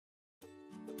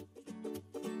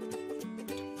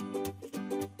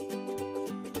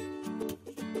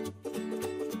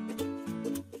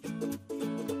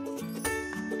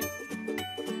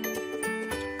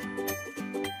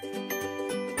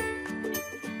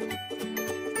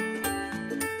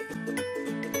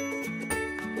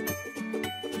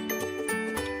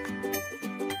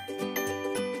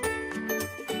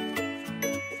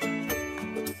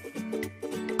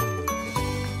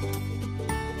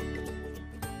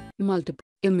multiple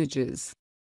images.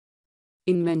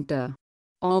 Inventor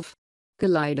of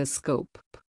Kaleidoscope.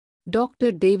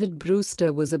 Dr. David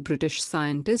Brewster was a British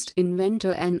scientist,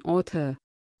 inventor and author.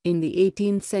 In the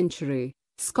 18th century,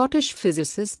 Scottish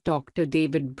physicist Dr.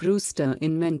 David Brewster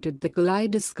invented the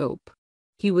kaleidoscope.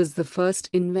 He was the first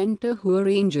inventor who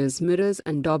arranges mirrors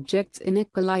and objects in a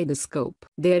kaleidoscope.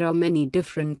 There are many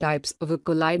different types of a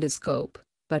kaleidoscope,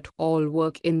 but all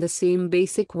work in the same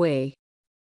basic way.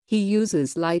 He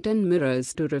uses light and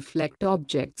mirrors to reflect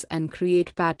objects and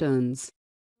create patterns.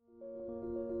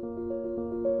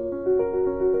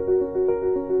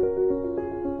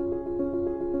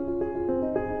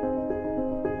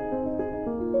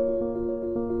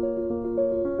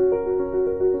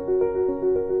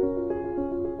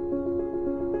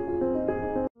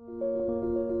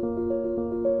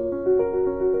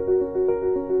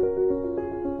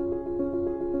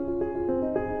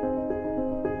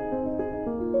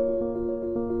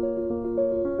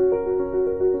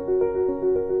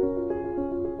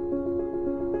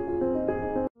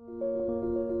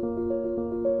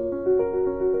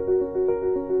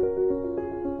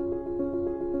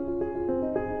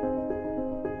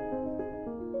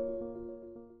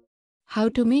 How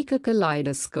to make a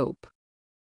kaleidoscope.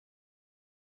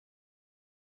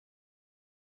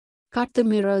 Cut the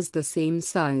mirrors the same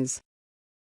size.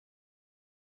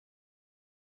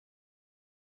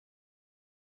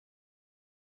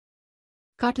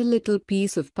 Cut a little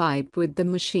piece of pipe with the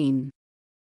machine.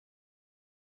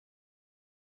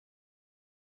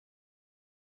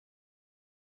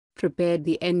 Prepare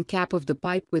the end cap of the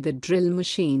pipe with a drill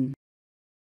machine.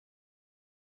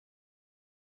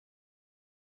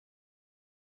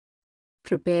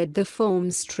 Prepare the foam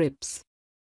strips.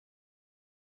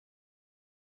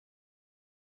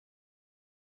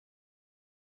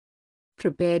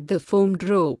 Prepare the foamed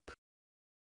rope.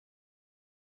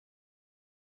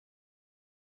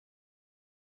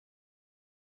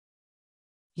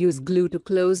 Use glue to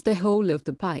close the hole of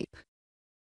the pipe.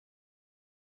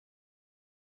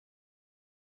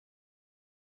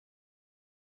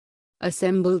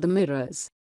 Assemble the mirrors.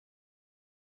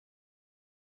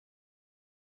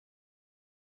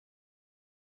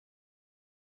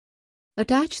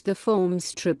 Attach the foam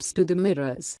strips to the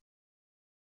mirrors.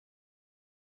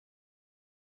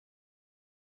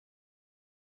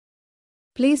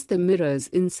 Place the mirrors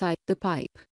inside the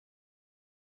pipe.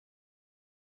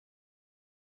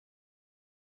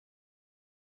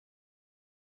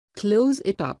 Close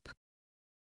it up.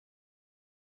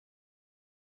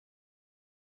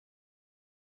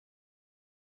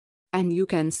 And you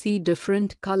can see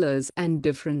different colors and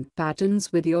different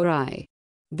patterns with your eye.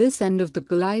 This end of the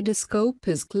kaleidoscope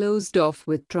is closed off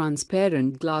with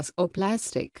transparent glass or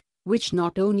plastic, which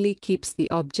not only keeps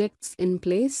the objects in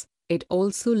place, it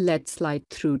also lets light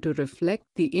through to reflect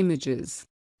the images.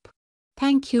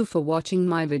 Thank you for watching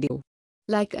my video.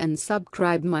 Like and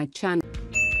subscribe my channel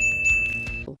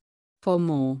for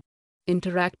more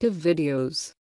interactive videos.